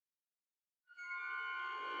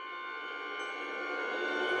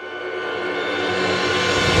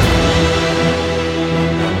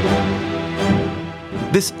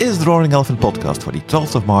This is the Roaring Elephant podcast for the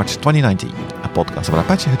 12th of March 2019, a podcast about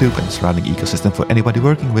Apache Hadoop and the surrounding ecosystem for anybody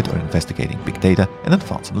working with or investigating big data and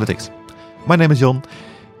advanced analytics. My name is Jon,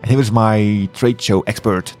 and here is my trade show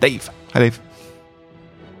expert, Dave. Hi, Dave.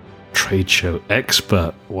 Trade show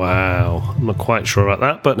expert? Wow. I'm not quite sure about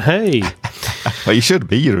that, but hey. Well, you should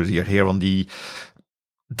be. You're here on the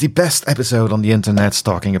best episode on the internet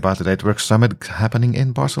talking about the DataWorks Summit happening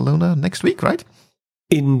in Barcelona next week, right?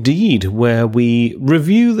 Indeed, where we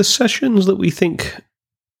review the sessions that we think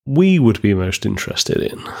we would be most interested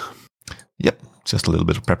in. Yep, just a little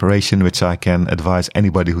bit of preparation, which I can advise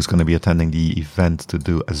anybody who's going to be attending the event to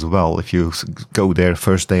do as well. If you go there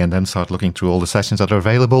first day and then start looking through all the sessions that are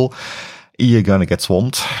available, you're going to get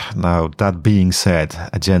swamped. Now, that being said,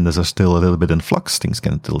 agendas are still a little bit in flux. Things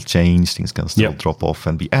can still change. Things can still drop off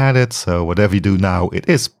and be added. So whatever you do now, it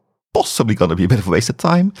is possibly going to be a bit of a waste of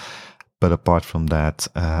time. But apart from that,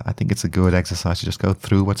 I think it's a good exercise to just go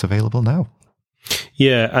through what's available now.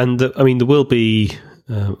 Yeah, and there will be,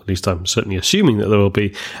 at least I'm certainly assuming that there will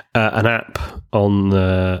be an app on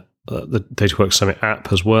the DataWorks Summit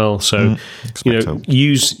app as well. So,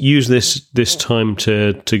 use this time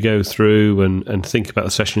to go through and think about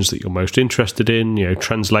the sessions that you're most interested in.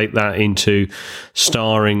 Translate that into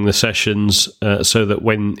starring the sessions so that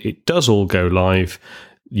when it does all go live,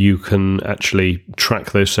 you can actually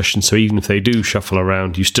track those sessions. So even if they do shuffle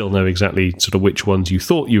around, you still know exactly sort of which ones you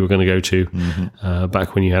thought you were going to go to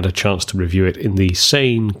back when you had a chance to review it in the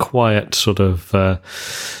sane, quiet sort of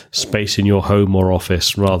space in your home or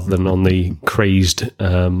office rather than on the crazed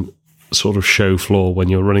sort of show floor when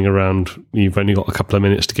you're running around. You've only got a couple of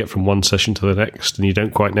minutes to get from one session to the next and you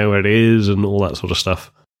don't quite know where it is and all that sort of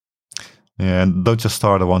stuff. Yeah, and don't just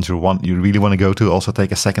start the ones you really want to go to. Also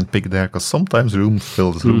take a second pick there, because sometimes rooms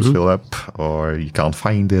fill up, or you can't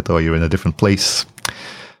find it, or you're in a different place.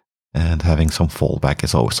 And having some fallback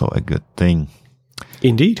is also a good thing.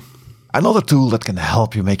 Indeed. Another tool that can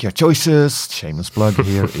help you make your choices, shameless plug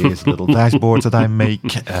here, is little dashboards that I make.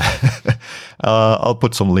 I'll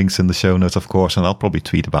put some links in the show notes, of course, and I'll probably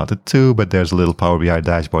tweet about it too. But there's a little Power BI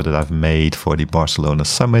dashboard that I've made for the Barcelona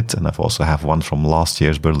Summit, and I've also have one from last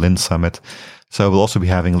year's Berlin Summit. So we'll also be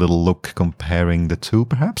having a little look comparing the two,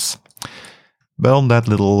 perhaps. But on that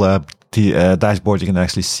little dashboard, you can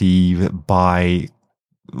actually see by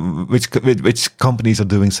which companies are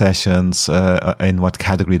doing sessions, in what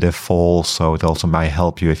category they fall. So it also might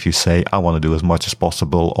help you if you say, I want to do as much as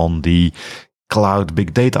possible on the cloud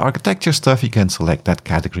big data architecture stuff. You can select that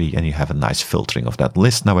category and you have a nice filtering of that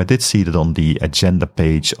list. Now, I did see that on the agenda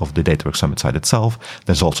page of the DataWorks Summit site itself,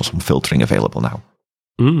 there's also some filtering available now.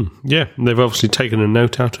 Yeah, they've obviously taken a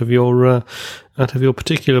note out of your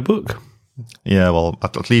particular book. Yeah, well,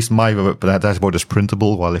 at least my dashboard is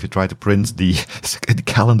printable, while if you try to print the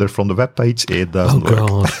calendar from the webpage, it doesn't work.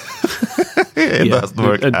 Oh, God. It doesn't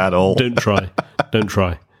work at all. Don't try.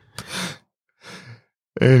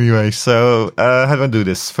 Anyway, so how do I do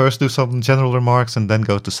this? First, do some general remarks and then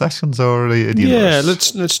go to sessions, or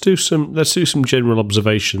let's do some general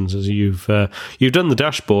observations as you've done the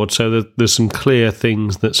dashboard, so that there's some clear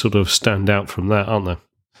things that sort of stand out from that, aren't there?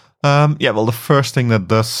 Well, the first thing that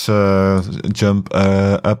does jump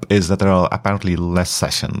up is that there are apparently less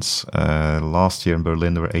sessions. Last year in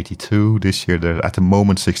Berlin there were 82. This year there are at the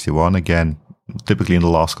moment 61. Again, typically in the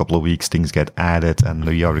last couple of weeks things get added, and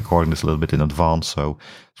we are recording this a little bit in advance, so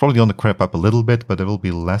it's probably going to creep up a little bit, but there will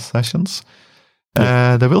be less sessions.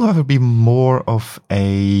 There will, however, be more of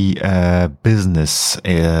a business,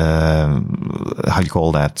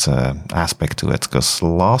 aspect to it, because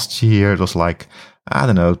last year it was like, I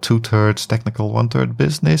don't know, 2/3 technical, 1/3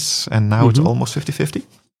 business, and now it's almost 50-50.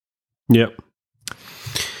 Yep.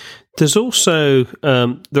 There's also,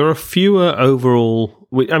 there are fewer overall,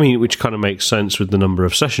 which kind of makes sense with the number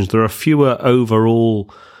of sessions. There are fewer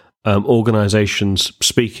overall organizations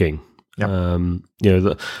speaking.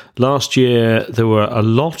 Yep. Last year there were a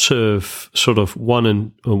lot of sort of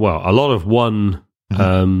one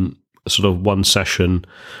session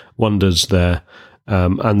wonders there.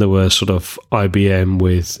 And there were sort of IBM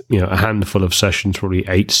with, a handful of sessions, probably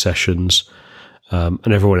 8 sessions,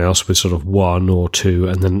 and everyone else with sort of 1 or 2,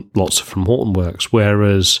 and then lots from Hortonworks.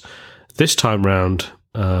 Whereas this time round,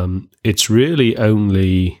 it's really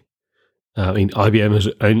only, IBM's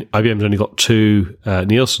only got 2,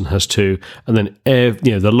 Nielsen has 2, and then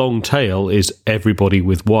the long tail is everybody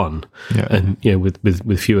with 1, and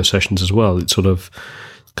with fewer sessions as well. It's sort of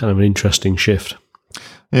kind of an interesting shift.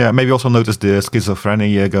 Yeah, maybe also notice the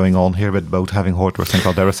schizophrenia going on here with both having Hortonworks and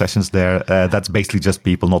Cloudera sessions there. That's basically just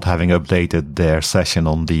people not having updated their session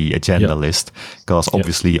on the agenda list, because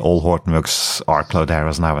obviously all Hortonworks are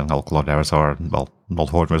Clouderas now, and all Clouderas are, not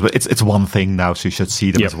Hortonworks, but it's one thing now, so you should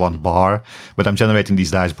see them as one bar. But I'm generating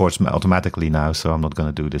these dashboards automatically now, so I'm not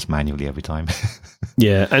going to do this manually every time.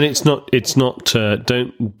 Yeah, and it's not.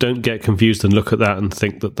 Don't get confused and look at that and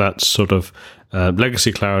think that that's sort of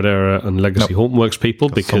legacy Cloudera and legacy Hortonworks people,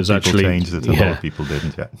 because some people actually changed it, a lot of people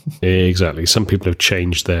didn't. Yeah, exactly. Some people have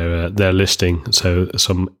changed their listing, so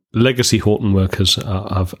some legacy Horton workers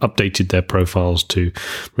have updated their profiles to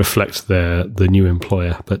reflect the new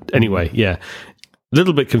employer. But anyway, yeah, a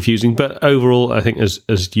little bit confusing. But overall, I think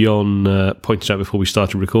as Jon pointed out before we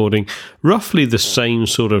started recording, roughly the same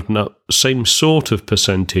sort of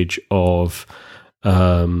percentage of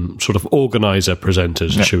sort of organizer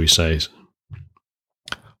presenters, shall we say?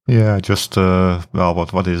 Yeah, just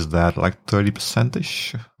what is that? Like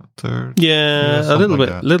 30%ish? Yeah, a little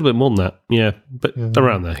bit more than that. Yeah, but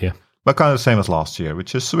around there. Yeah, but kind of the same as last year,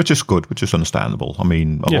 which is good, which is understandable. I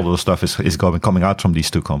mean, a lot of the stuff is coming out from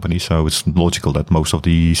these two companies, so it's logical that most of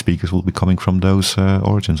the speakers will be coming from those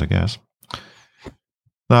origins, I guess.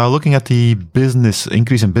 Now, looking at the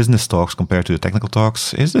increase in business talks compared to the technical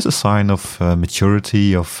talks, is this a sign of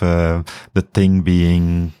maturity of the thing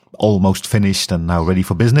being almost finished and now ready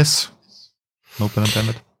for business? No pun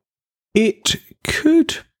intended. It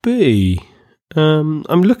could be. I'm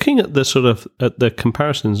looking at the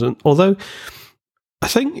comparisons, and although I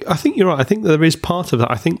think you're right, I think there is part of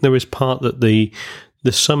that. I think there is part that the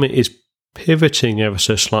summit is pivoting ever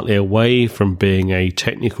so slightly away from being a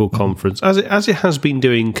technical conference, as it has been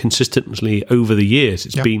doing consistently over the years.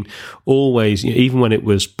 It's been always, even when it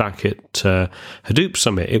was back at Hadoop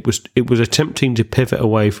Summit, it was attempting to pivot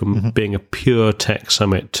away from being a pure tech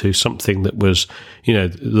summit to something that was,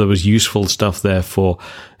 there was useful stuff there for,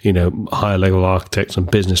 higher level architects and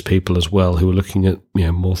business people as well, who were looking at,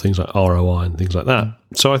 more things like ROI and things like that.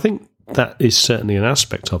 So I think that is certainly an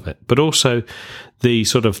aspect of it, but also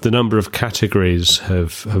the number of categories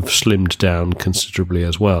have slimmed down considerably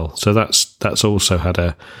as well. So that's also had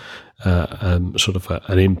a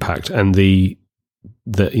an impact. And there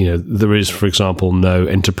is, for example, no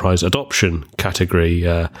enterprise adoption category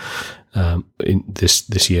in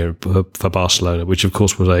this year for Barcelona, which of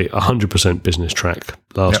course was a 100% business track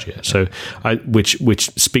last year. So,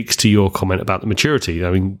 which speaks to your comment about the maturity.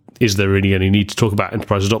 I mean, is there really any need to talk about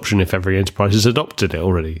enterprise adoption if every enterprise has adopted it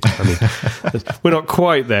already? I mean, we're not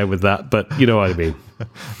quite there with that, but you know what I mean.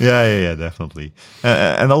 Yeah, definitely.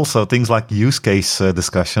 And also things like use case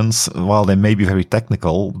discussions, while they may be very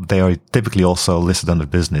technical, they are typically also listed under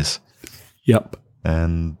business. Yep.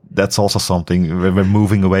 And that's also something we're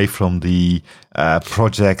moving away from the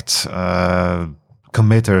project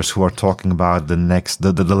committers who are talking about the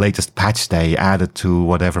latest patch they added to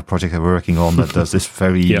whatever project they're working on that does this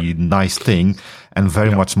very nice thing, and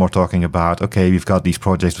very much more talking about, okay, we've got these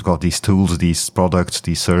projects, we've got these tools, these products,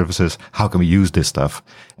 these services, how can we use this stuff?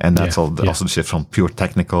 And that's also the shift from pure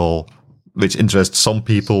technical, which interests some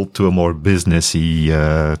people, to a more businessy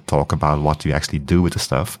talk about what you actually do with the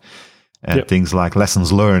stuff. And things like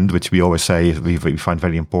lessons learned, which we always say we find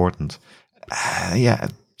very important.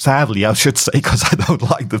 Sadly, I should say, because I don't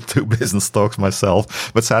like the two business talks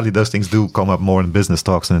myself, but sadly those things do come up more in business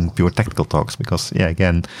talks than in pure technical talks, because,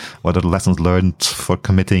 again, what are the lessons learned for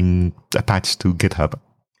committing a patch to GitHub?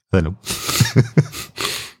 I don't know.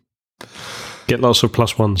 Get lots of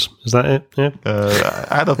 +1s. Is that it? Yeah.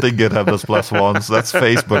 I don't think GitHub does +1s. That's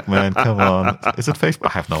Facebook, man. Come on. Is it Facebook? I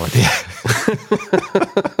have no idea.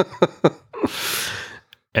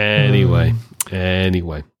 Anyway.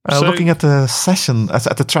 Looking at the session,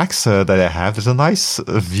 at the tracks that I have, there's a nice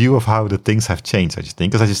view of how the things have changed, I just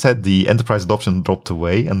think. Because as you said, the enterprise adoption dropped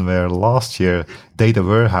away, and where last year data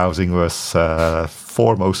warehousing was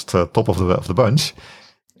foremost top of the bunch,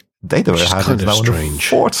 data warehousing is now on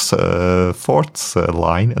the fourth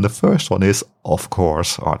line, and the first one is, of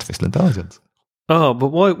course, artificial intelligence. Oh, but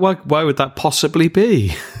why would that possibly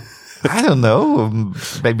be? I don't know.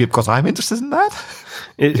 Maybe because I'm interested in that.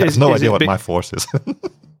 I have no idea what my force is.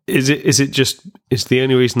 Is the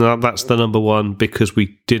only reason that's the number one because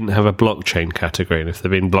we didn't have a blockchain category, and if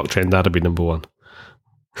there'd been blockchain, that'd be number one.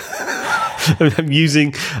 I'm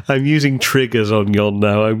using triggers on Jon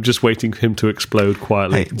now. I'm just waiting for him to explode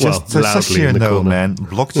quietly. Hey, loudly in the corner. Man,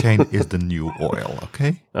 blockchain is the new oil.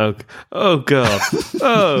 Okay. Oh God.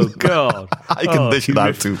 Oh God. I can dish it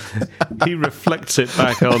out too. He reflects it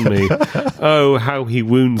back on me. Oh, how he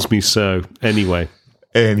wounds me so. Anyway.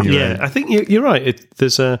 Yeah, I think you're right.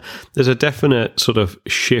 There's a definite sort of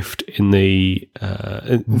shift in the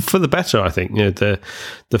for the better. I think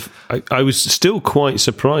I was still quite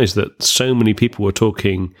surprised that so many people were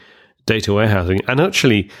talking data warehousing, and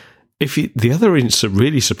actually, the other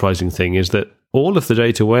really surprising thing is that all of the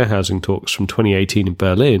data warehousing talks from 2018 in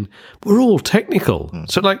Berlin were all technical.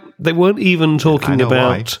 So, like, they weren't even talking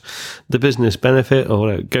about the business benefit.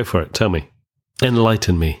 Or go for it. Tell me.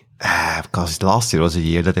 Enlighten me. Because last year was a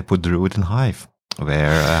year that they put Druid in Hive,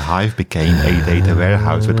 where Hive became a data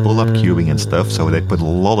warehouse with OLAP queuing and stuff. So they put a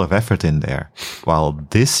lot of effort in there. While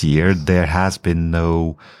this year there has been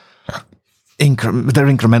no there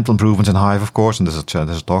are incremental improvements in Hive, of course, and there's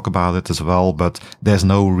a talk about it as well, but there's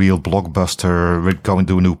no real blockbuster. We're going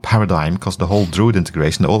to do a new paradigm because the whole Druid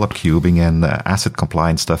integration, the OLAP cubing and asset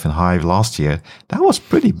compliance stuff in Hive last year, that was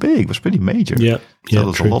pretty big, was pretty major. Yeah. So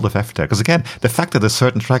there's a lot of effort there. Because again, the fact that a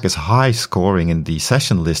certain track is high scoring in the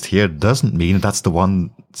session list here doesn't mean that's the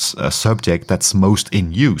one subject that's most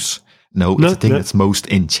in use. No, it's the thing that's most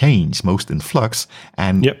in change, most in flux,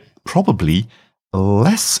 and probably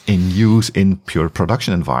less in use in pure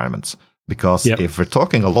production environments. Because if we're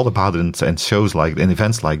talking a lot about it in shows like, in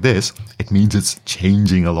events like this, it means it's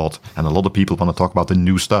changing a lot. And a lot of people want to talk about the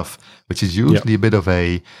new stuff, which is usually a bit of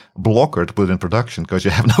a blocker to put in production because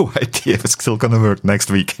you have no idea if it's still going to work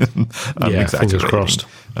next week. Fingers crossed.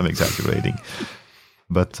 I'm exaggerating.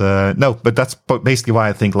 But but that's basically why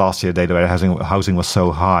I think last year data warehousing was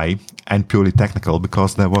so high and purely technical,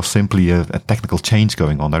 because there was simply a technical change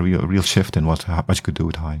going on, a real shift in how much you could do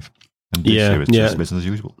with Hive. And this year it's just business as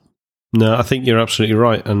usual. No, I think you're absolutely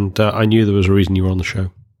right, and I knew there was a reason you were on the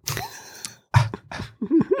show.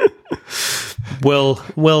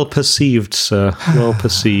 Well perceived, sir. Well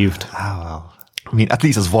perceived. Well, I mean, at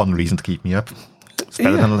least there's one reason to keep me up. It's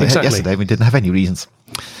better than yesterday. We didn't have any reasons.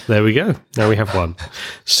 There we go. Now we have one.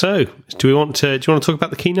 So, do you want to talk about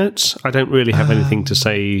the keynotes? I don't really have anything to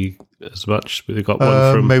say as much. We've got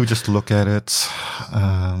one from... Maybe just look at it.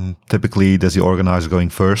 Typically, there's the organizer going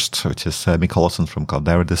first, which is Mick Collison from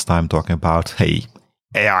Cloudera this time, talking about,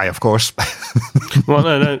 AI, of course. Well,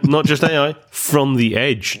 no, not just AI. From the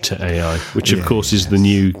edge to AI, which, of course, is the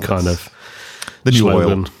new kind of the new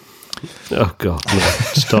slogan. Oil. Oh, God. No.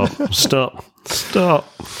 Stop.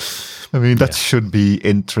 I mean, that should be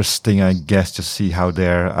interesting, I guess, to see how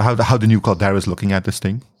the new Cloudera is looking at this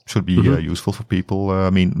thing. Should be useful for people. I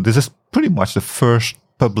mean, this is pretty much the first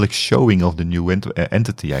public showing of the new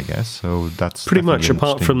entity, I guess. So that's pretty much,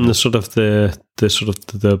 apart from the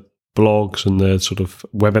blogs and the sort of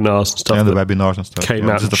webinars and stuff. And the webinars and stuff came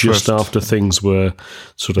out just after things were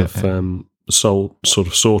sort of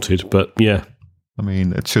sorted. But yeah. I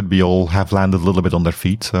mean, it should be all have landed a little bit on their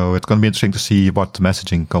feet, so it's going to be interesting to see what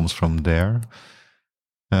messaging comes from there.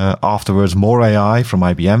 Afterwards, more AI from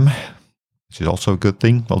IBM, which is also a good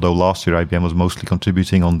thing, although last year IBM was mostly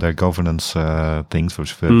contributing on their governance things,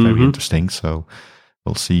 which were very interesting, so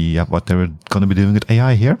we'll see what they're going to be doing with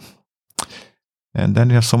AI here. And then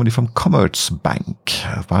we have somebody from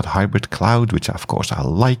Commerzbank about hybrid cloud, which of course I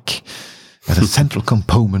like, as a central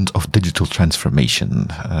component of digital transformation.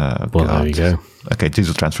 There you go. Okay,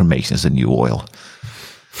 digital transformation is the new oil.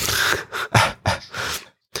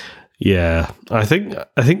 Yeah, I think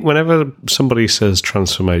whenever somebody says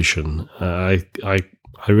transformation, I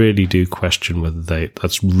really do question whether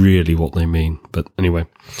that's really what they mean. But anyway,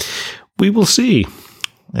 we will see.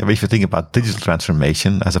 Yeah, but if you think about digital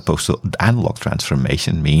transformation as opposed to analog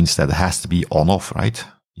transformation, means that it has to be on-off, right?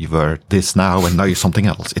 You were this now and now you're something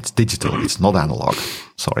else. It's digital. It's not analog.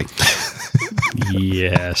 Sorry.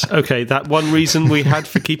 Yes. Okay, that one reason we had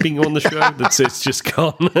for keeping you on the show, it's just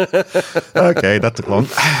gone. Okay, that took long.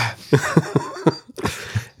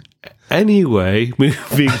 Anyway,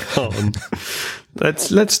 moving on.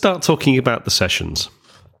 Let's start talking about the sessions.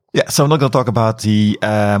 Yeah, so I'm not going to talk about the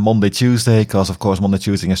Monday, Tuesday, because of course Monday,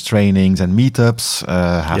 Tuesday is trainings and meetups.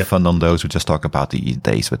 Have fun on those. We just talk about the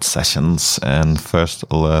days with sessions. And first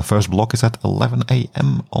block is at 11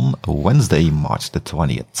 a.m. on Wednesday, March the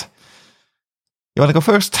 20th. You want to go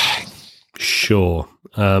first? Sure.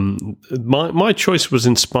 My choice was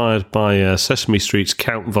inspired by Sesame Street's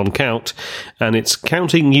Count Von Count, and it's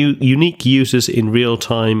counting unique users in real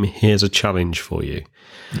time. Here's a challenge for you.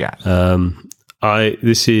 Yeah.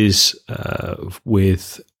 This is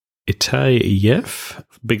with Itai Yev,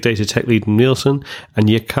 Big Data Tech Lead at Nielsen, and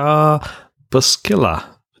Yakar Buskila,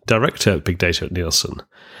 Director of Big Data at Nielsen.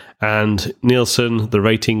 And Nielsen, the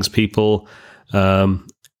ratings people,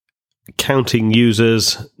 counting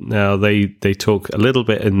users. Now, they talk a little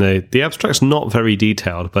bit in the abstract's not very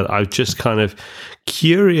detailed, but I'm just kind of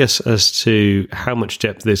curious as to how much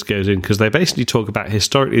depth this goes in, because they basically talk about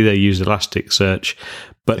historically they used Elasticsearch,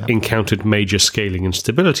 but encountered major scaling and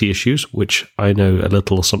stability issues, which I know a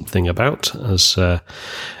little something about, as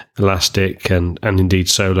Elastic and indeed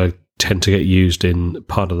Solo tend to get used in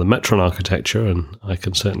part of the Metron architecture, and I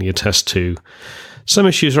can certainly attest to some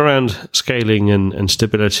issues around scaling and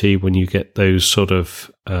stability when you get those sort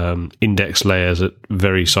of index layers at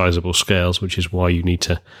very sizable scales, which is why you need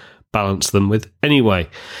to balance them with. Anyway,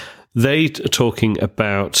 they are talking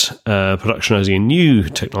about productionizing a new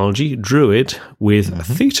technology, Druid, with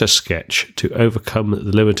ThetaSketch to overcome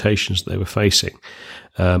the limitations that they were facing.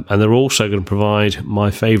 And they're also going to provide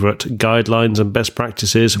my favorite guidelines and best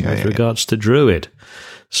practices with regards to Druid.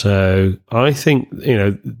 So I think,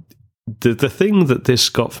 the thing that this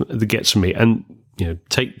that gets me, and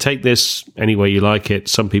take this any way you like it.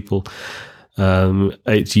 Some people,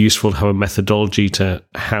 it's useful to have a methodology to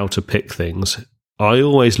how to pick things. I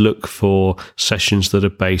always look for sessions that are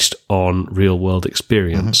based on real world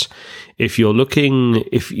experience. If you're looking,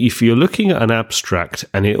 if you're looking at an abstract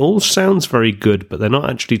and it all sounds very good, but they're not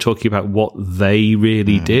actually talking about what they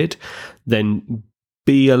really did, then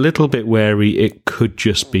be a little bit wary. It could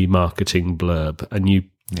just be marketing blurb, and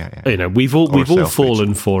we've all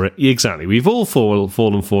fallen for it. Exactly, we've all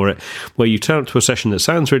fallen for it. Where you turn up to a session that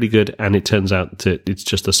sounds really good, and it turns out that it's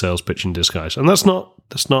just a sales pitch in disguise, and that's not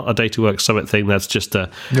a DataWorks Summit thing. That's just an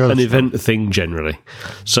event thing generally.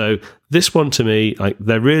 So this one, to me, like,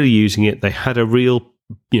 they're really using it. They had a real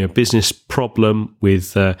business problem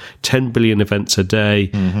with 10 billion events a day,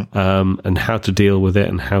 and how to deal with it,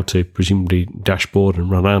 and how to presumably dashboard and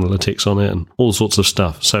run analytics on it, and all sorts of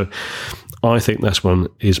stuff. So I think this one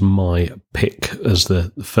is my pick as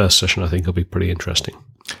the first session. I think will be pretty interesting.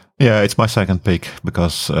 Yeah, it's my second pick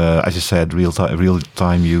because, as you said,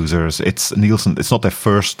 real-time users. It's Nielsen. It's not their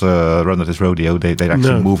first run at this rodeo. They're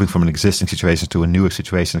actually moving from an existing situation to a newer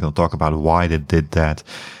situation. I'm going to talk about why they did that.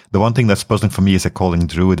 The one thing that's puzzling for me is they're calling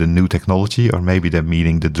Druid a new technology, or maybe they're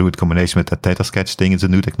meaning the Druid combination with that ThetaSketch thing is a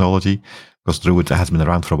new technology, because Druid has been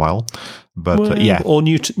around for a while. But or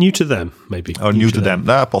new to them, maybe. Or new to them.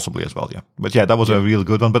 Possibly as well, yeah. But yeah, that was a real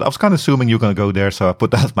good one. But I was kind of assuming you're going to go there, so I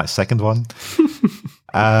put that as my second one.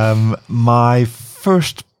 My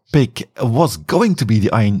first pick was going to be the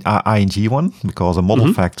ING one, because a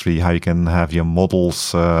model factory, how you can have your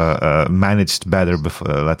models managed better,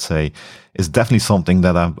 let's say, is definitely something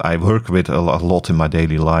that I work with a lot in my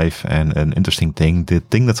daily life, and an interesting thing. The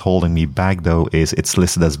thing that's holding me back, though, is it's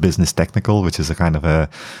listed as business technical, which is a kind of a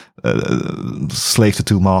slave to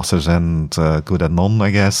two masters and good at none,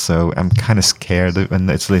 I guess. So I'm kind of scared when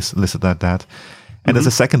it's listed at that. And there's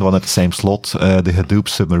a second one at the same slot, the Hadoop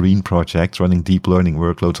Submarine project, running deep learning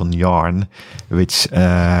workloads on Yarn, which, is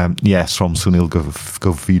from Sunil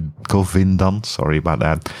Govindan, sorry about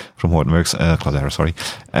that, from Hortonworks, Cloudera, sorry.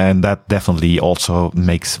 And that definitely also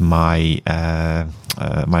makes my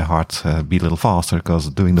my heart beat a little faster, because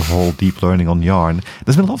doing the whole deep learning on Yarn,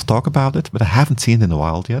 there's been a lot of talk about it, but I haven't seen it in the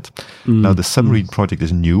wild yet. Now, the Submarine project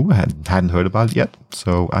is new, I hadn't heard about it yet,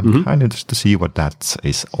 so I'm kind of interested to see what that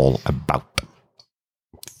is all about.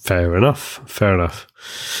 Fair enough.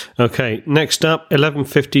 Okay, next up,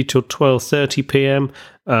 11:50 till 12:30 p.m.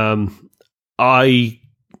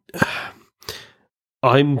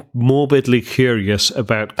 I'm morbidly curious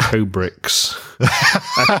about Cobrix,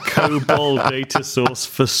 a COBOL data source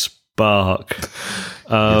for Spark.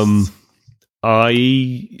 So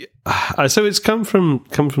it's come from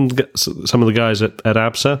some of the guys at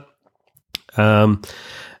ABSA.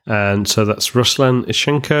 And so that's Ruslan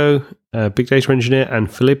Ishenko, big data engineer,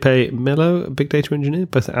 and Felipe Melo, big data engineer,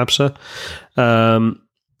 both at ABSA.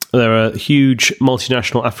 They're a huge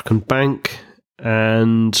multinational African bank,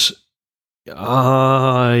 and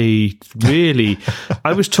I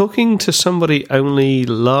was talking to somebody only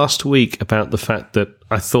last week about the fact that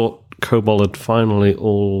I thought COBOL had finally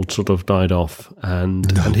all sort of died off,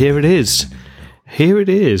 and here it is. Here it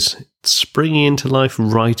is, springing into life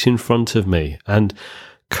right in front of me, and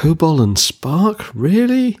COBOL and Spark,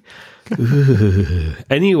 really?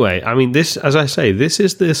 Anyway, I mean, this, as I say, this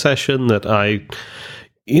is the session that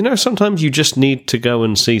sometimes you just need to go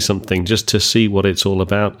and see something just to see what it's all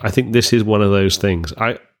about. I think this is one of those things.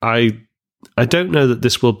 I don't know that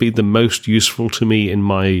this will be the most useful to me in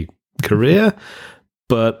my career,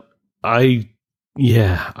 but I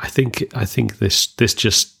think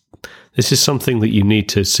this is something that you need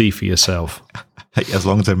to see for yourself. As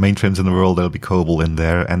long as there are mainframes in the world, there'll be COBOL in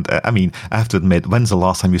there. And I mean, I have to admit, when's the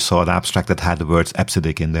last time you saw an abstract that had the words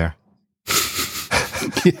EBCDIC in there?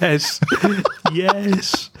 Yes.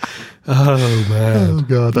 Oh, man. Oh,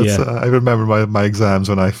 God. I remember my exams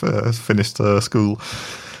when I finished school.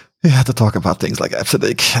 You had to talk about things like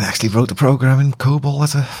EBCDIC, and actually wrote the program in COBOL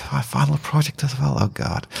as a final project as well. Oh,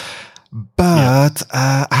 God. But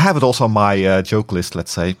I have it also on my joke list,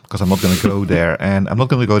 let's say, because I'm not going to go there. And I'm not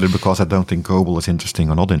going to go there because I don't think COBOL is interesting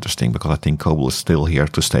or not interesting, because I think COBOL is still here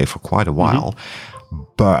to stay for quite a while.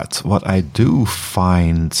 But what I do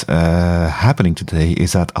find happening today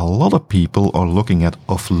is that a lot of people are looking at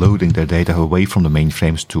offloading their data away from the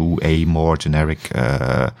mainframes to a more generic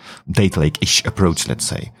data lake-ish approach, let's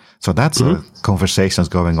say. So that's a conversation that's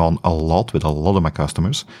going on a lot with a lot of my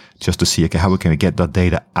customers, just to see, okay, how can we get that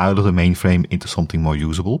data out of the mainframe into something more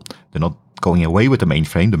usable? They're not going away with the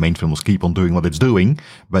mainframe. The mainframe will keep on doing what it's doing,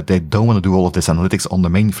 but they don't want to do all of this analytics on the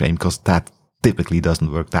mainframe because that typically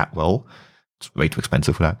doesn't work that well. It's way too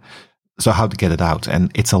expensive for that. So how to get it out?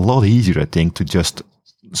 And it's a lot easier, I think, to just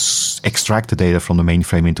extract the data from the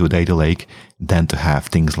mainframe into a data lake than to have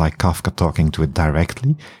things like Kafka talking to it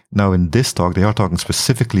directly. Now, in this talk, they are talking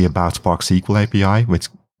specifically about Spark SQL API, which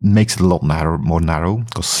makes it a lot more narrow,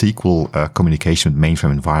 because SQL communication with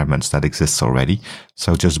mainframe environments, that exists already.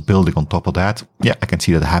 So just building on top of that, yeah, I can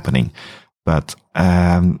see that happening. But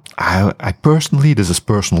I personally, this is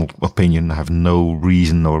personal opinion, I have no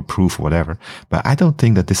reason or proof or whatever, but I don't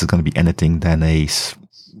think that this is going to be anything than a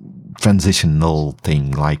transitional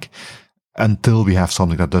thing. Like, until we have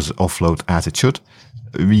something that does offload as it should,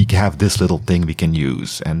 we have this little thing we can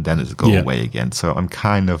use, and then it'll go away again. So I'm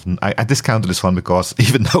I discounted this one because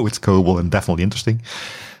even though it's COBOL and definitely interesting,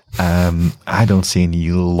 I don't see any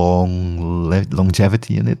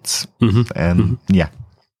longevity in it. Yeah.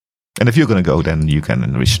 And if you're going to go, then you can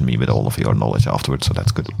enrich me with all of your knowledge afterwards. So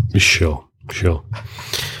that's good. Sure.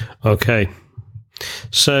 Okay.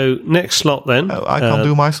 So next slot then. I can't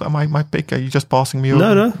do my pick. Are you just passing me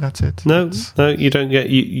over? No. That's it. No, you don't get.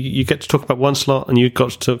 You get to talk about one slot, and you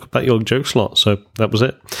got to talk about your joke slot. So that was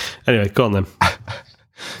it. Anyway, go on then.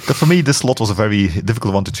 Because for me, this slot was a very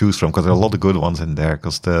difficult one to choose from, because there are a lot of good ones in there.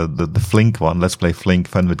 Because the Flink one, Let's Play Flink,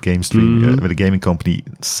 Fun with Game Stream, with a gaming company,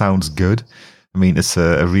 sounds good. I mean, it's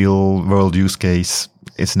a real world use case.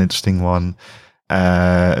 It's an interesting one.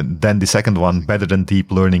 Then the second one, better than deep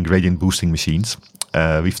learning gradient boosting machines.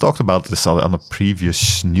 We've talked about this on a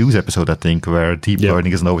previous news episode, I think, where deep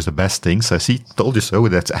learning isn't always the best thing. So see, told you so,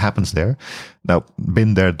 that happens there. Now,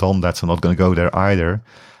 been there, done that, so I'm not going to go there either.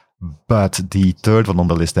 But the third one on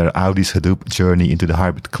the list there, Audi's Hadoop journey into the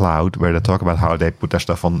hybrid cloud, where they talk about how they put their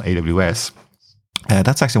stuff on AWS.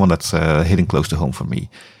 That's actually one that's hitting close to home for me.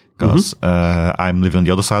 Because I'm living on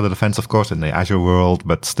the other side of the fence, of course, in the Azure world,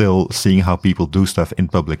 but still seeing how people do stuff in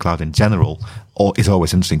public cloud in general is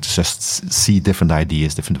always interesting, to just see different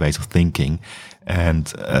ideas, different ways of thinking.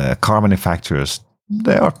 And car manufacturers,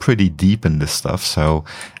 they are pretty deep in this stuff. So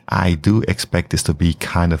I do expect this to be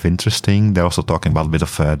kind of interesting. They're also talking about a bit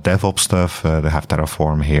of DevOps stuff. They have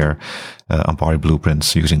Terraform here, Ampari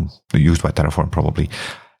blueprints used by Terraform probably.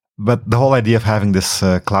 But the whole idea of having this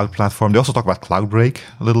cloud platform, they also talk about Cloudbreak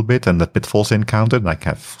a little bit and the pitfalls encountered. And I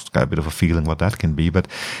have got a bit of a feeling what that can be. But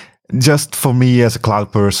just for me as a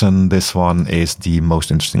cloud person, this one is the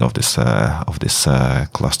most interesting of this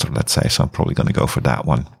cluster, let's say. So I'm probably going to go for that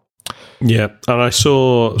one. Yeah, and I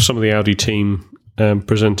saw some of the Audi team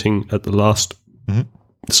presenting at the last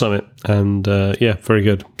summit, and very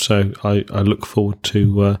good. So I look forward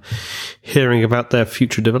to hearing about their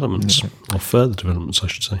future developments, or further developments, I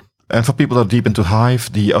should say. And for people that are deep into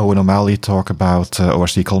Hive, the Owen O'Malley talk about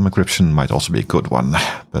ORC column encryption might also be a good one.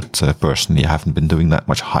 But personally, I haven't been doing that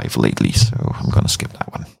much Hive lately, so I'm going to skip that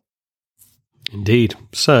one. Indeed.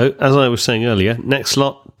 So, as I was saying earlier, next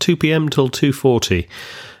slot, 2 p.m. till 2:40.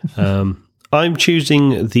 I'm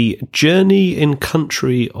choosing the Journey in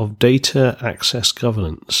Country of Data Access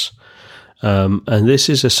Governance. And this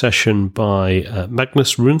is a session by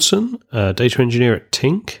Magnus Runsson, data engineer at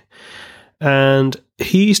Tink. And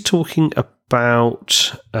he's talking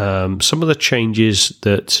about some of the changes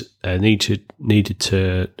that needed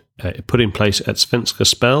to put in place at Svenska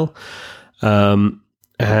Spel. And,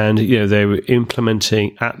 they were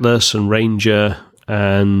implementing Atlas and Ranger,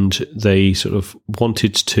 and they sort of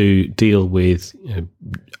wanted to deal with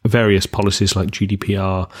various policies like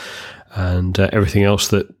GDPR and everything else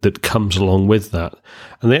that comes along with that.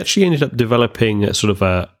 And they actually ended up developing a sort of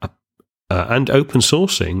and open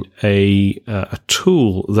sourcing a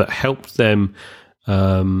tool that helped them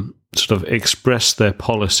sort of express their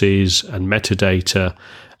policies and metadata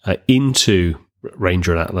into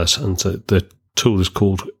Ranger and Atlas. And so the tool is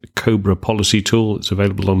called Cobra Policy Tool. It's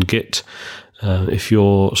available on Git. If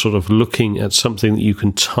you're sort of looking at something that you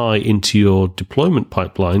can tie into your deployment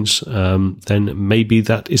pipelines, then maybe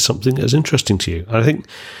that is something that's interesting to you. I think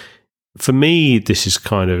for me, this is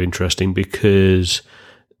kind of interesting because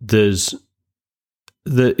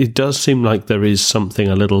it does seem like there is something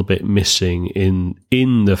a little bit missing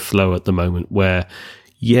in the flow at the moment, where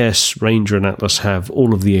yes, Ranger and Atlas have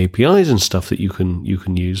all of the APIs and stuff that you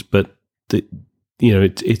can use, but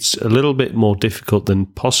it's a little bit more difficult than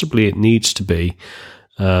possibly it needs to be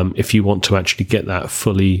if you want to actually get that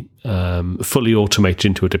fully automated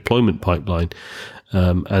into a deployment pipeline.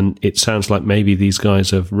 And it sounds like maybe these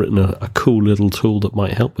guys have written a cool little tool that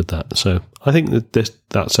might help with that. So I think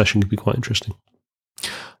that session could be quite interesting.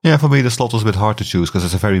 Yeah, for me, the slot was a bit hard to choose because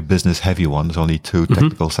it's a very business-heavy one. There's only 2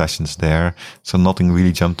 technical sessions there, so nothing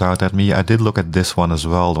really jumped out at me. I did look at this one as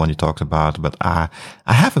well, the one you talked about, but I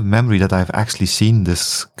have a memory that I've actually seen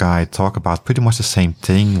this guy talk about pretty much the same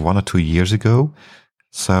thing 1 or 2 years ago.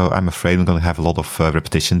 So I'm afraid I'm going to have a lot of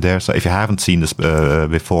repetition there. So if you haven't seen this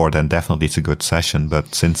before, then definitely it's a good session.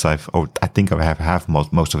 But since I think I have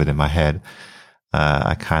most of it in my head,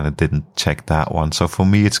 I kind of didn't check that one. So for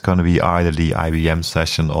me, it's going to be either the IBM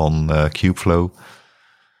session on Kubeflow.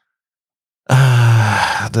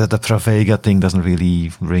 The Pravega thing doesn't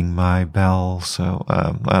really ring my bell. So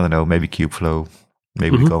I don't know, maybe Kubeflow,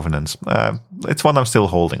 maybe the governance. It's one I'm still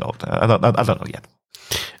holding out. I don't know yet.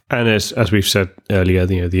 And as we've said earlier,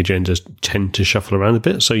 the agendas tend to shuffle around a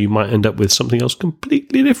bit, so you might end up with something else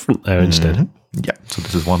completely different there instead. Yeah, so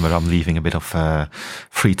this is one where I'm leaving a bit of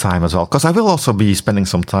free time as well, because I will also be spending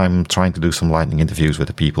some time trying to do some lightning interviews with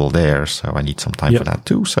the people there, so I need some time for that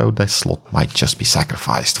too, so this slot might just be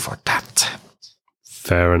sacrificed for that.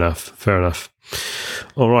 Fair enough.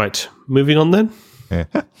 All right, moving on then. Yeah.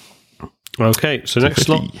 Okay, so next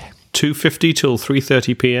slot, 2:50 till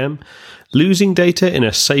 3:30 p.m. Losing data in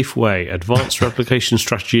a safe way. Advanced replication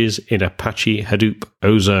strategies in Apache Hadoop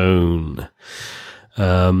Ozone.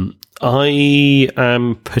 I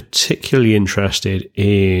am particularly interested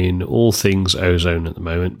in all things Ozone at the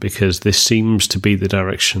moment because this seems to be the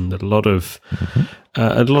direction that a lot of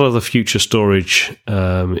the future storage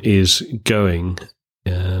is going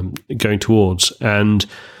towards. And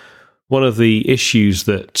one of the issues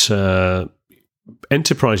that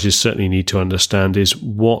enterprises certainly need to understand is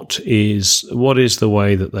what is the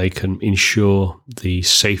way that they can ensure the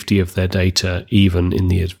safety of their data, even in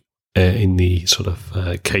the sort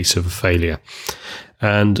of case of a failure.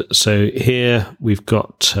 And so here we've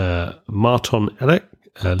got Marton Elek,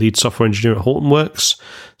 lead software engineer at Hortonworks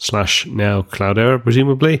 / now Cloudera,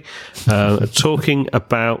 presumably, talking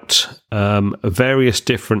about various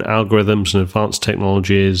different algorithms and advanced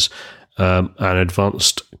technologies and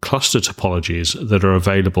advanced cluster topologies that are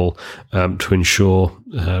available to ensure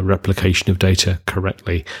replication of data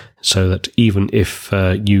correctly, so that even if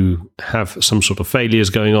you have some sort of failures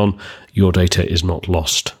going on, your data is not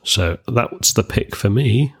lost. So that's the pick for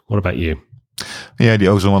me. What about you? Yeah, the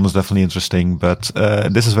Ozone one is definitely interesting, but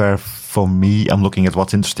this is where, for me, I'm looking at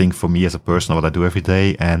what's interesting for me as a person, what I do every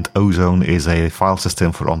day, and Ozone is a file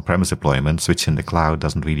system for on-premise deployments, which in the cloud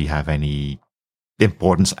doesn't really have any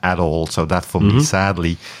importance at all. So that, for me,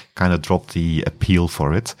 sadly, kind of dropped the appeal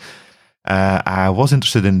for it. I was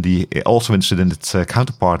also interested in its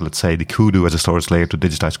counterpart, let's say, the Kudu as a storage layer to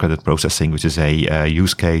digitize credit processing, which is a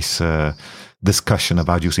use case discussion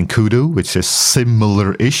about using Kudu, which is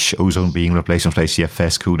similar-ish, Ozone being replacement for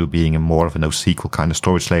HDFS, Kudu being a more of a NoSQL kind of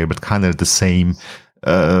storage layer, but kind of the same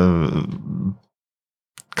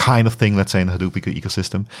kind of thing, let's say, in the Hadoop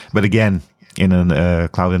ecosystem. But again, in a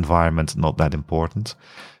cloud environment, not that important.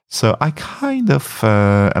 So I kind of,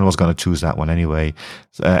 and was going to choose that one anyway,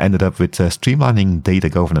 ended up with streamlining data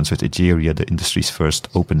governance with Egeria, the industry's first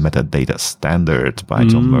open metadata standard, by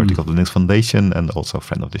John Murdoch of the Linux Foundation and also a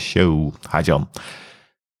friend of the show. Hi, John.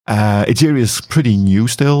 Egeria is pretty new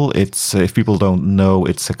still. It's, if people don't know,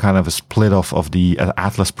 it's a kind of a split off of the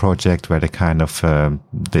Atlas project, where they kind of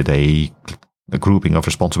did a grouping of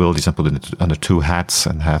responsibilities and put it under 2 hats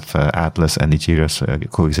and have Atlas and Egeria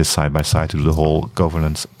coexist side by side to do the whole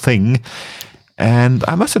governance thing. And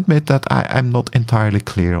I must admit that I'm not entirely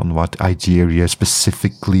clear on what Egeria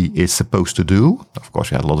specifically is supposed to do. Of course,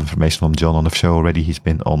 we had a lot of information from John on the show already. He's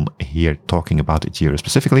been on here talking about Egeria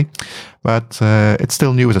specifically. But it's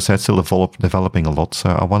still new, as I said, still developing a lot. So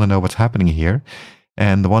I want to know what's happening here.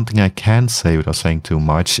 And the one thing I can say without saying too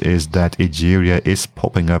much is that Egeria is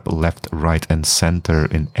popping up left, right, and center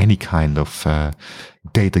in any kind of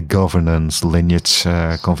data governance, lineage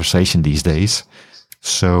conversation these days.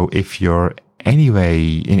 So if you're anyway,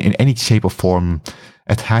 in any shape or form,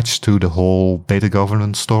 attached to the whole data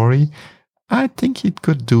governance story, I think it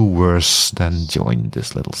could do worse than join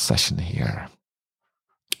this little session here.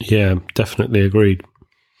 Yeah, definitely agreed.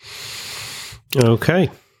 Okay.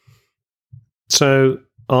 So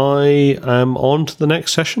I am on to the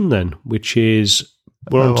next session then, which is,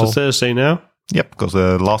 we're on to Thursday now. Yep, because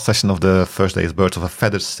the last session of the first day is Birds of a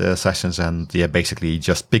Feather sessions, and yeah, basically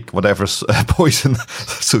just pick whatever poison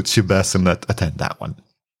suits you best and attend that one.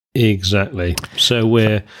 Exactly. So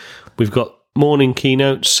we've got morning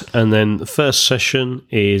keynotes, and then the first session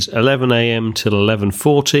is 11 a.m. till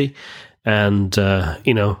 11:40. And,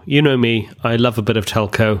 you know me, I love a bit of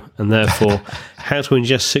telco, and therefore how to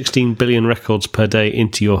ingest 16 billion records per day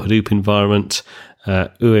into your Hadoop environment.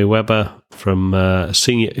 Uwe Weber,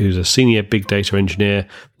 who's a senior big data engineer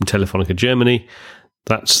from Telefonica Germany.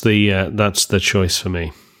 That's the choice for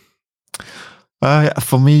me.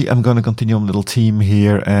 For me, I'm going to continue on little team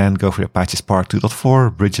here and go for Apache Spark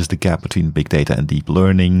 2.4. Bridges the gap between big data and deep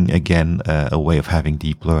learning. Again, a way of having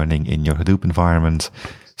deep learning in your Hadoop environment.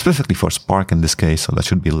 Specifically for Spark in this case, so that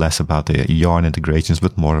should be less about the yarn integrations,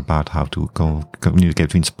 but more about how to communicate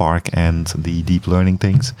between Spark and the deep learning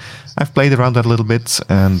things. I've played around that a little bit,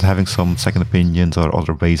 and having some second opinions or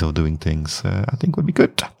other ways of doing things, I think would be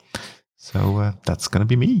good. So that's going to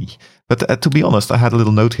be me. But to be honest, I had a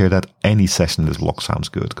little note here that any session in this block sounds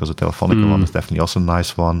good, because the Telefonica one is definitely also a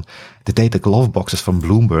nice one. The data glove boxes from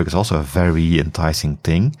Bloomberg is also a very enticing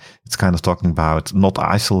thing. It's kind of talking about not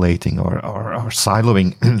isolating or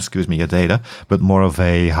siloing, your data, but more of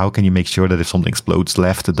a, how can you make sure that if something explodes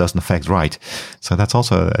left, it doesn't affect right? So that's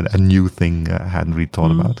also a new thing I hadn't really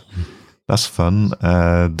thought about. That's fun.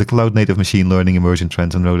 The cloud native machine learning emerging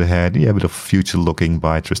trends and road ahead. Yeah, a bit of future looking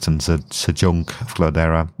by Tristan Sejong of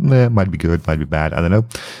Cloudera. Might be good, might be bad. I don't know.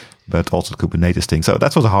 But also the Kubernetes thing. So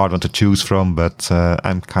that was a hard one to choose from, but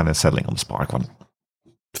I'm kind of settling on the Spark one.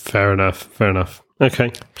 Fair enough.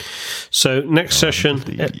 Okay. So next session,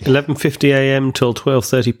 11:50 a.m. till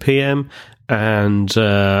 12:30 p.m. And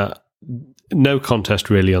no contest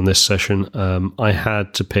really on this session. I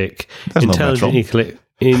had to pick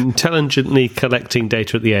Intelligently Collecting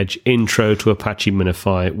Data at the Edge, Intro to Apache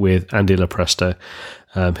Minify with Andy Lopresto,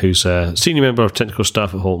 who's a senior member of technical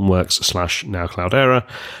staff at Hortonworks / now Cloudera.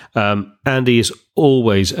 Andy is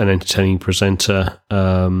always an entertaining presenter,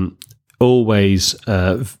 always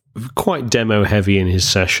quite demo heavy in his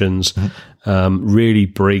sessions, really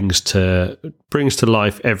brings to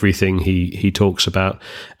life everything he talks about.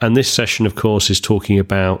 And this session, of course, is talking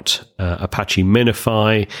about Apache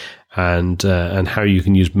Minify, and how you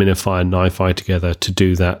can use Minify and NiFi together to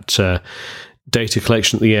do that data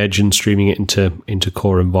collection at the edge and streaming it into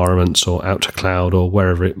core environments or out to cloud or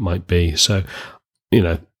wherever it might be. So,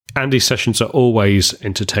 Andy's sessions are always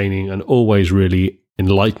entertaining and always really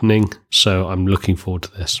enlightening. So I'm looking forward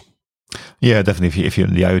to this. Yeah, definitely. If you're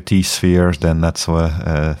in the IoT sphere, then that's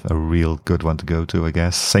a real good one to go to, I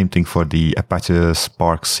guess. Same thing for the Apache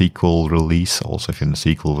Spark SQL release. Also, if you're in the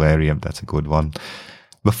SQL variant, that's a good one.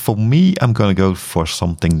 But for me, I'm going to go for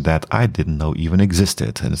something that I didn't know even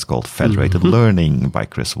existed, and it's called Federated Learning by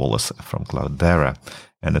Chris Wallace from Cloudera.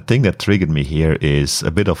 And the thing that triggered me here is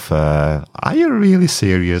a bit of, are you really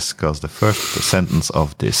serious? Because the first sentence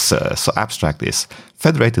of this so abstract is,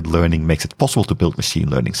 Federated Learning makes it possible to build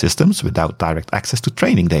machine learning systems without direct access to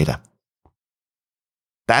training data.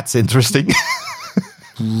 That's interesting.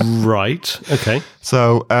 Right. Okay.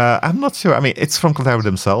 So I'm not sure. I mean, it's from Cloudera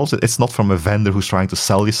themselves. It's not from a vendor who's trying to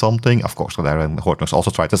sell you something. Of course, Cloudera and Hortonworks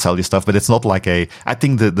also try to sell you stuff, but it's not like I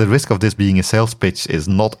think the risk of this being a sales pitch is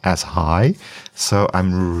not as high. So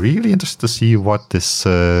I'm really interested to see what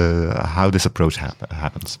how this approach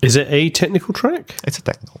happens. Is it a technical track? It's a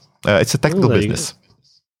technical business.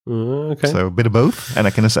 Okay. So a bit of both, and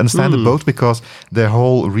I can understand it both, because the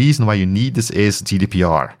whole reason why you need this is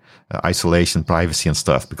GDPR. Isolation, privacy and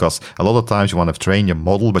stuff, because a lot of times you want to train your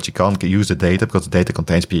model, but you can't use the data because the data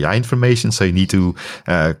contains PII information, so you need to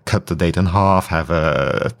cut the data in half, have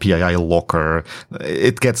a PII locker.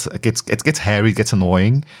 It gets hairy, it gets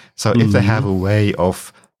annoying. So if they have a way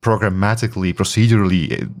of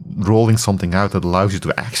procedurally rolling something out that allows you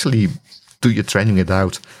to actually do your training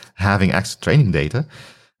without having extra training data,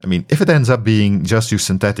 I mean, if it ends up being just use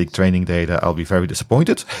synthetic training data, I'll be very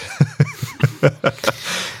disappointed.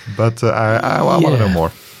 But I want to know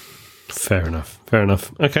more. Fair enough.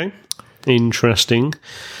 Okay. Interesting.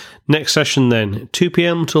 Next session then, 2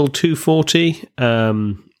 p.m. till 2:40.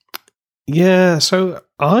 So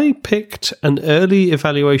I picked an early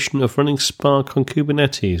evaluation of running Spark on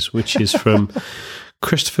Kubernetes, which is from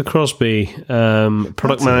Christopher Crosby,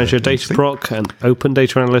 product manager, Dataproc, and open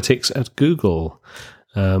data analytics at Google.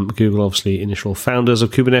 Google, obviously, initial founders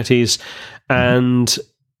of Kubernetes. And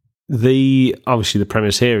the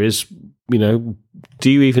premise here is, do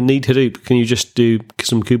you even need Hadoop? Can you just do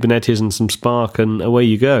some Kubernetes and some Spark and away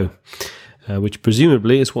you go? Which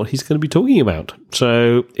presumably is what he's going to be talking about.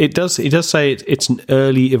 So he does say it's an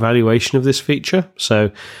early evaluation of this feature.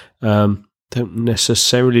 So don't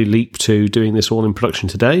necessarily leap to doing this all in production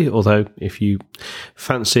today, although if you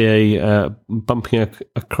fancy bumping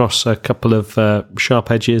across a couple of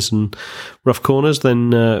sharp edges and rough corners,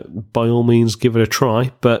 then by all means give it a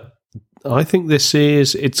try. But I think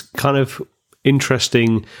it's kind of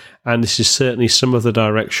interesting, and this is certainly some of the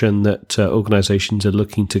direction that organizations are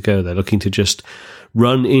looking to go. They're looking to just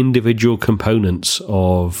run individual components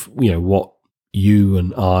of, what you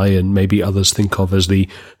and I and maybe others think of as the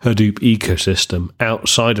Hadoop ecosystem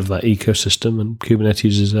outside of that ecosystem, and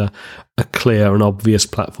Kubernetes is a clear and obvious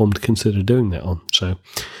platform to consider doing that on. So,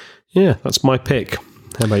 yeah, that's my pick.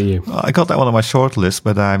 How about you? I got that one on my short list,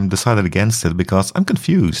 but I'm decided against it because I'm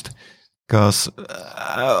confused. Because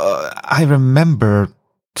I remember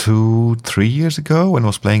 2-3 years ago when I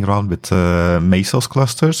was playing around with Mesos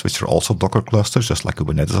clusters, which are also Docker clusters, just like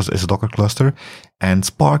Kubernetes is a Docker cluster, and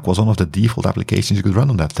Spark was one of the default applications you could run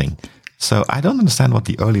on that thing. So I don't understand what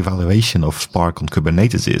the early evaluation of Spark on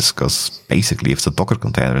Kubernetes is, because basically if it's a Docker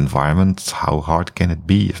container environment, how hard can it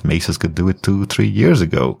be if Mesos could do it 2-3 years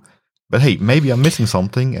ago? But hey, maybe I'm missing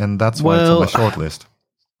something, and that's why it's on my short list.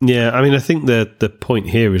 Yeah, I mean, I think the point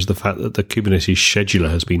here is the fact that the Kubernetes scheduler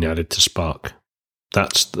has been added to Spark.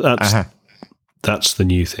 That's the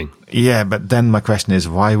new thing. Yeah, but then my question is,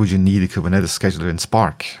 why would you need a Kubernetes scheduler in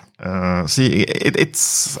Spark?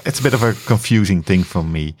 It's a bit of a confusing thing for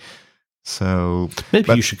me. So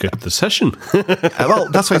maybe you should go to the session. Well,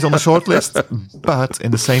 that's why it's on the short list. But in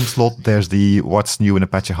the same slot, there's the What's New in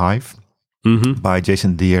Apache Hive by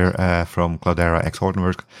Jason Deere from Cloudera ex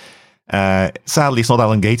Hortonworks. Sadly, it's not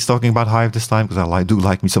Alan Gates talking about Hive this time, because I do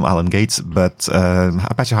like me some Alan Gates, but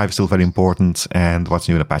Apache Hive is still very important. And what's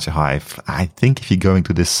new in Apache Hive? I think if you're going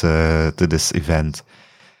to this event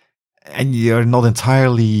and you're not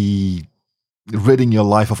entirely ridding your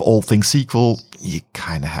life of all things SQL, you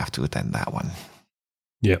kind of have to attend that one.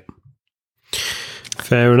 Yep.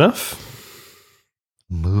 Fair enough.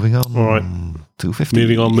 Moving on. All right. 2:50.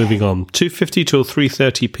 Moving on. 2:50 till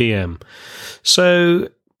 3:30 p.m. So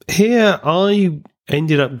here I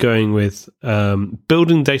ended up going with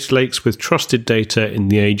building data lakes with trusted data in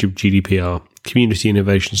the age of GDPR, community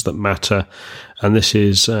innovations that matter. And this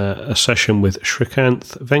is a session with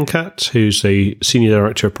Srikanth Venkat, who's the Senior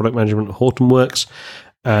Director of Product Management at Hortonworks,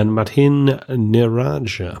 and Madhin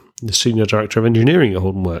Niraja, the Senior Director of Engineering at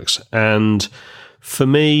Hortonworks. And for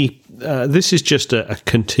me, this is just a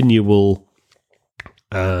continual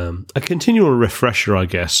refresher, I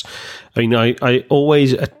guess. I mean, I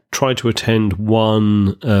always try to attend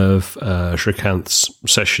one of Srikanth's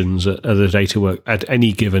sessions at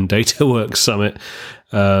any given DataWorks summit,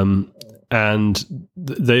 and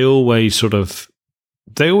they always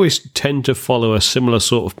tend to follow a similar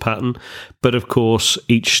sort of pattern. But of course,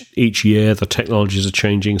 each year the technologies are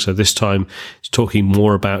changing. So this time it's talking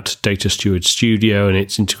more about Data Steward Studio and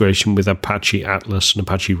its integration with Apache Atlas and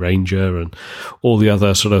Apache Ranger and all the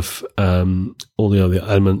other all the other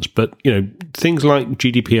elements. But things like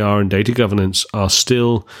GDPR and data governance are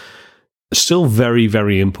still very,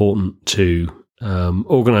 very important to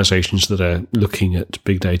organizations that are looking at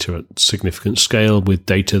big data at significant scale with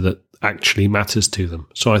data that actually matters to them.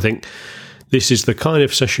 So I think this is the kind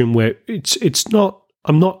of session where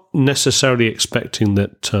I'm not necessarily expecting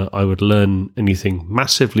that I would learn anything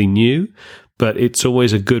massively new, but it's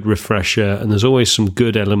always a good refresher, and there's always some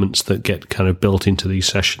good elements that get kind of built into these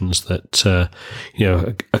sessions that are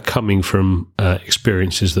coming from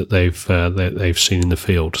experiences that they've seen in the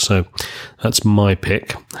field. So that's my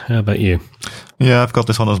pick. How about you? Yeah, I've got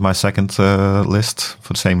this one as my second list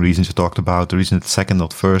for the same reasons you talked about. The reason it's second,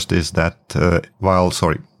 not first, is that while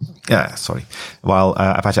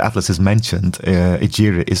Apache Atlas is mentioned,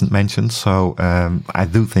 Ejira isn't mentioned. So I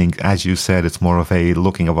do think, as you said, it's more of a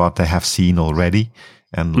looking at what they have seen already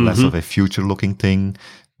and less of a future-looking thing.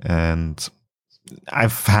 And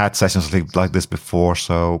I've had sessions like this before,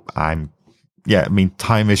 so time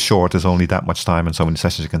is short. There's only that much time and so many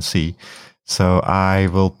sessions you can see. So I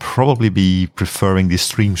will probably be preferring the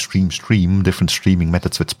stream, different streaming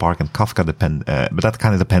methods with Spark and Kafka but that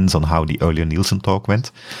kind of depends on how the earlier Nielsen talk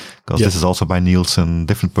went, because this is also by Nielsen,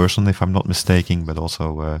 different person if I'm not mistaken, but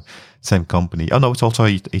also same company. Oh no, it's also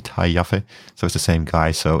Itai Jaffe, so it's the same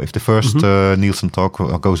guy. So if the first Nielsen talk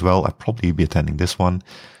goes well, I'll probably be attending this one.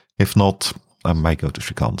 If not, I might go to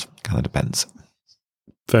Srikanth. Kind of depends.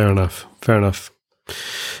 Fair enough.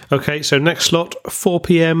 Okay, so next slot, 4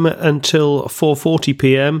 p.m. until 4:40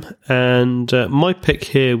 p.m. And my pick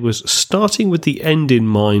here was starting with the end in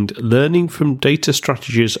mind, learning from data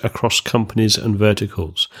strategies across companies and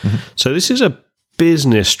verticals. So this is a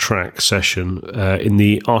business track session in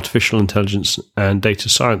the artificial intelligence and data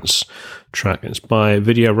science track. It's by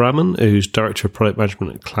Vidya Raman, who's Director of Product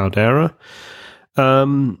Management at Cloudera.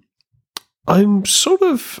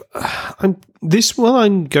 This one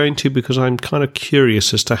I'm going to because I'm kind of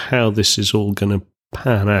curious as to how this is all going to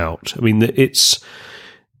pan out. I mean, it's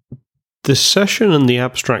the session and the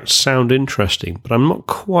abstract sound interesting, but I'm not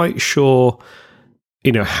quite sure,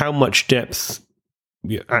 how much depth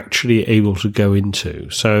you're actually able to go into.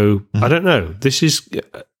 So I don't know.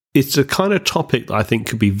 It's a kind of topic that I think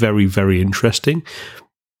could be very, very interesting,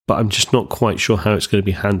 but I'm just not quite sure how it's going to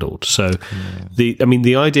be handled. So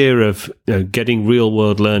the idea of getting real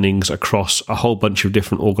world learnings across a whole bunch of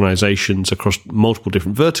different organizations across multiple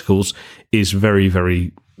different verticals is very,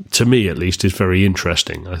 very, to me at least, is very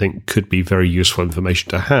interesting. I think could be very useful information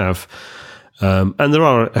to have. And there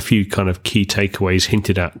are a few kind of key takeaways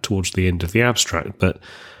hinted at towards the end of the abstract, but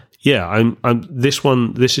yeah, this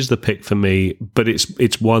is the pick for me, but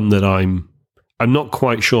it's one that I'm not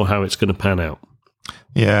quite sure how it's going to pan out.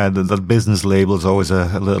 Yeah, that business label is always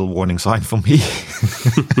a little warning sign for me.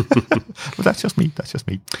 But that's just me.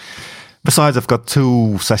 Besides, I've got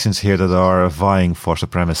 2 sessions here that are vying for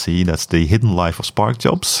supremacy. That's the Hidden Life of Spark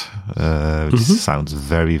Jobs, which sounds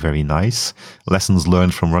very, very nice. Lessons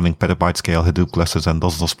learned from running petabyte scale Hadoop clusters and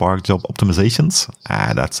dozens of Spark job optimizations.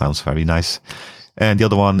 That sounds very nice. And the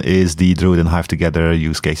other one is the Druid and Hive together,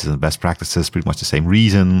 use cases and best practices, pretty much the same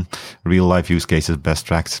reason. Real life use cases, best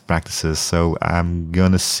practices. So I'm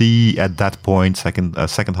going to see at that point, second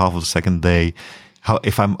half of the second day, how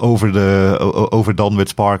if I'm overdone with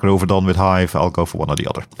Spark or overdone with Hive, I'll go for one or the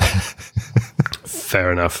other.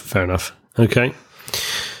 Fair enough. Okay.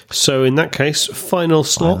 So in that case, final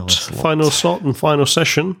slot and final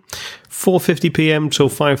session, 4:50 p.m. till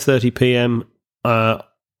 5:30 p.m.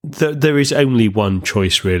 There is only one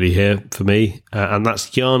choice really here for me, and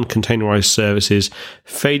that's Yarn Containerized Services,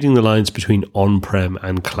 fading the lines between on-prem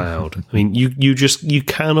and cloud. I mean, you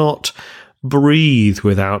cannot breathe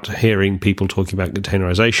without hearing people talking about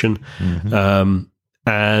containerization,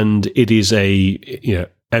 and it is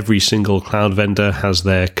every single cloud vendor has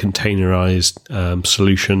their containerized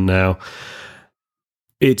solution now.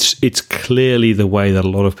 It's clearly the way that a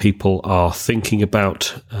lot of people are thinking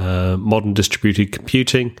about modern distributed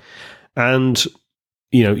computing, and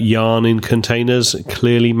Yarn in containers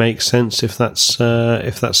clearly makes sense if that's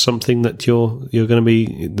something that you're going to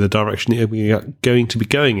be the direction that you're going to be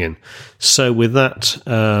going in. So with that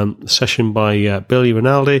session by Billy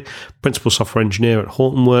Rinaldi, principal software engineer at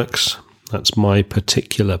Hortonworks, that's my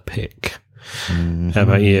particular pick. How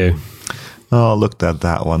about you? Oh, I looked at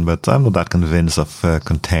that one, but I'm not that convinced of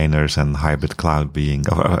containers and hybrid cloud being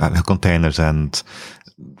containers and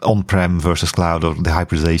on-prem versus cloud, or the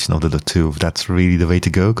hybridization of the two. That's really the way to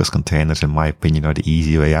go, because containers, in my opinion, are the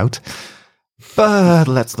easy way out. But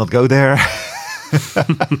let's not go there.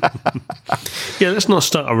 Yeah, let's not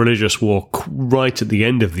start a religious war right at the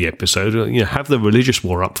end of the episode. Have the religious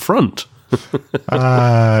war up front.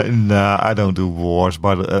 No, I don't do wars.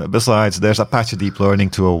 But besides, there's Apache Deep Learning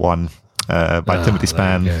 201. By Timothy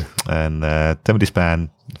Span, and Timothy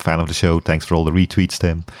Span, fan of the show, thanks for all the retweets,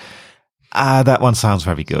 Tim. That one sounds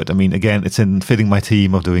very good. I mean, again, it's in fitting my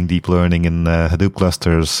theme of doing deep learning in Hadoop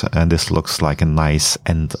clusters, and this looks like a nice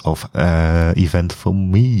end of event for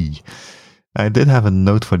me. I did have a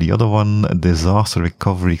note for the other one, disaster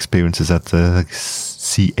recovery experiences at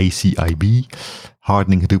CACIB.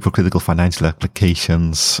 Hardening Hadoop for critical financial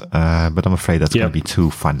applications, but I'm afraid that's going to be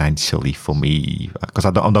too financially for me, because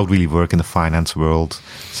I don't really work in the finance world,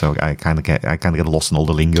 so I kind of get lost in all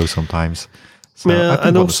the lingo sometimes. So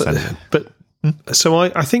So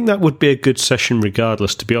I think that would be a good session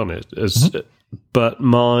regardless, to be honest. But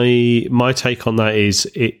my take on that is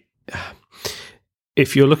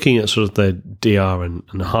if you're looking at sort of the DR and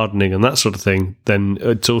hardening and that sort of thing, then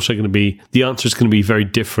it's also going to be, the answer is going to be very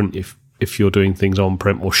different if you're doing things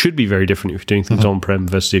on-prem, or should be very different if you're doing things on-prem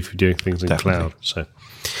versus if you're doing things in cloud. So,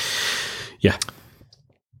 yeah.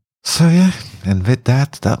 And with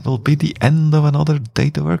that will be the end of another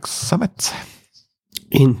DataWorks Summit.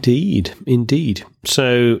 Indeed.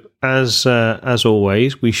 So, as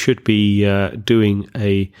always, we should be doing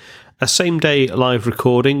a same-day live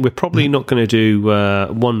recording. We're probably not going to do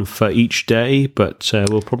one for each day, but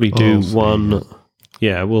we'll probably do one...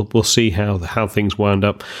 Yeah, we'll see how things wound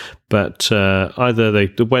up, but either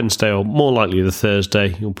the Wednesday or more likely the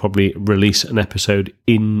Thursday, you'll probably release an episode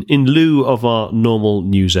in lieu of our normal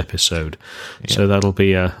news episode. Yeah. So that'll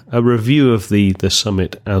be a review of the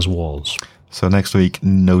summit as was. So next week,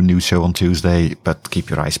 no news show on Tuesday, but keep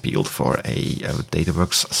your eyes peeled for a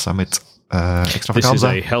DataWorks Summit extravaganza. This is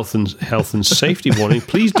a health and safety warning.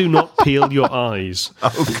 Please do not peel your eyes.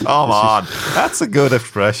 Oh, come on. That's a good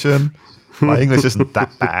expression. My English isn't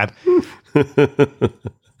that bad.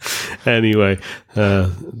 Anyway,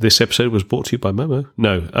 this episode was brought to you by Momo.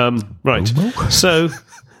 No. Right. Momo? So,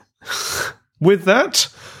 with that,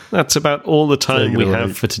 that's about all the time we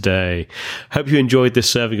have for today. Hope you enjoyed this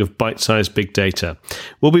serving of bite-sized big data.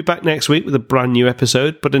 We'll be back next week with a brand new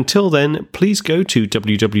episode, but until then, please go to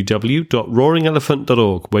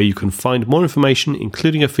www.roaringelephant.org, where you can find more information,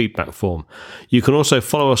 including a feedback form. You can also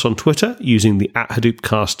follow us on Twitter using the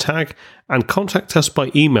 @HadoopCast tag, and contact us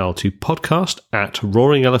by email to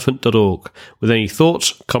podcast@roaringelephant.org with any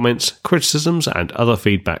thoughts, comments, criticisms, and other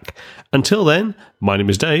feedback. Until then, my name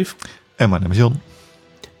is Dave. And my name is Jon.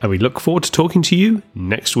 And we look forward to talking to you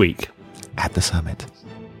next week. At the summit.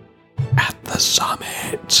 At the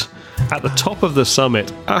summit. At the top of the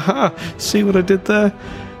summit. Aha! See what I did there?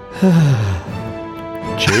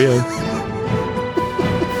 Cheerio.